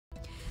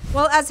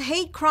Well, as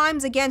hate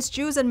crimes against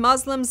Jews and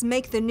Muslims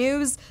make the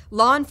news,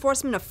 law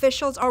enforcement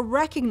officials are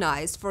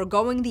recognized for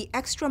going the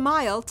extra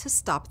mile to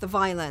stop the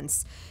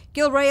violence.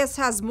 Gil Reyes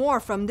has more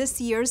from this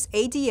year's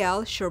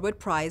ADL Sherwood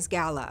Prize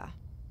Gala.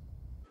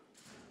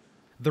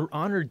 They're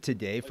honored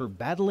today for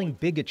battling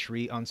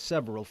bigotry on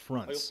several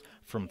fronts,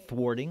 from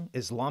thwarting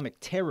Islamic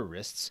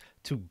terrorists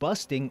to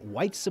busting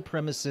white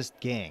supremacist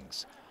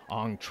gangs.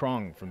 Ong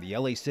Trong from the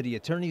LA City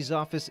Attorney's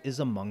Office is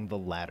among the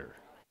latter.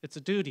 It's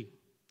a duty.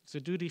 It's a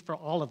duty for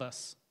all of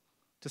us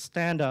to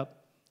stand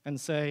up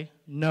and say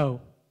no.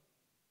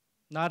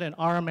 Not in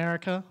our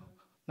America,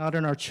 not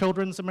in our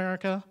children's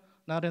America,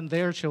 not in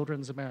their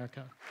children's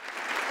America.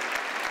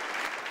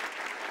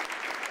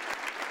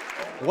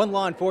 One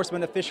law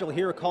enforcement official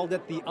here called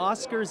it the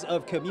Oscars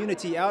of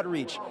community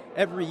outreach.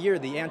 Every year,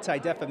 the Anti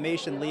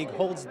Defamation League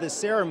holds this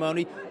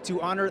ceremony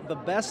to honor the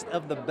best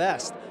of the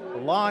best,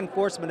 law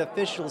enforcement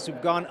officials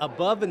who've gone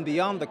above and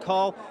beyond the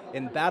call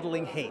in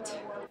battling hate.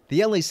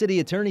 The LA City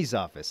Attorney's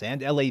Office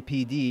and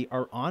LAPD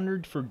are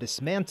honored for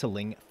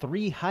dismantling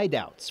 3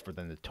 hideouts for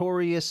the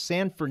notorious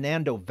San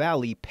Fernando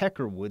Valley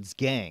Peckerwoods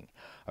gang,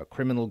 a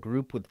criminal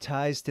group with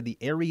ties to the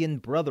Aryan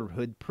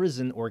Brotherhood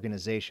prison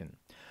organization.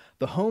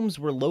 The homes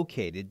were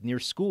located near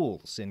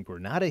schools in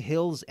Granada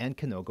Hills and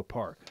Canoga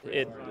Park.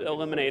 It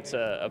eliminates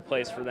a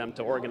place for them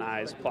to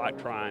organize, plot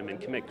crime,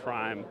 and commit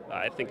crime.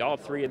 I think all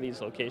 3 of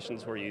these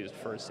locations were used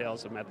for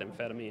sales of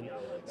methamphetamine.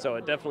 So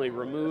it definitely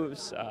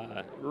removes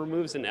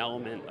an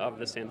element of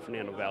the San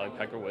Fernando Valley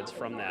Peckerwoods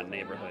from that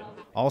neighborhood.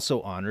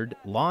 Also honored,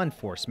 law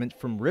enforcement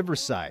from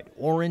Riverside,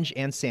 Orange,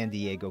 and San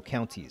Diego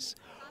counties.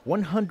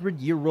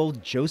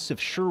 100-year-old Joseph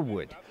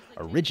Sherwood,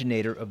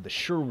 originator of the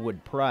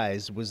Sherwood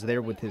Prize, was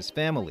there with his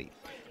family.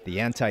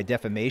 The Anti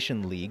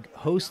Defamation League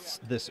hosts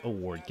this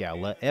award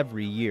gala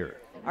every year.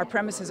 Our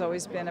premise has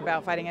always been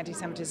about fighting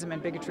anti-Semitism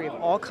and bigotry of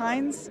all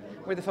kinds.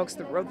 We're the folks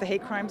that wrote the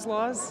hate crimes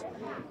laws.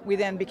 We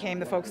then became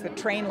the folks that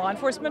train law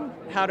enforcement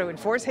how to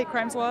enforce hate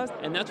crimes laws.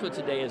 And that's what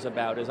today is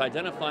about, is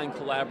identifying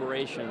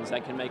collaborations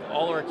that can make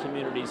all our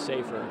communities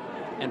safer,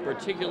 and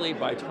particularly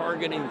by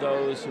targeting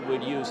those who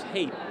would use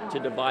hate to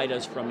divide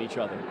us from each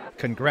other.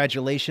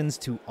 Congratulations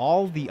to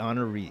all the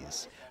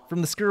honorees.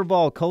 From the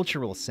Skirball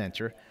Cultural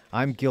Center,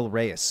 I'm Gil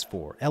Reyes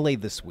for LA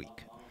This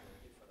Week.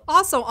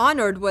 Also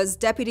honored was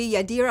Deputy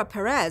Yadira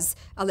Perez,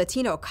 a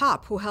Latino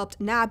cop who helped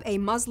nab a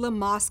Muslim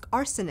mosque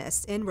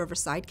arsonist in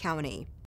Riverside County.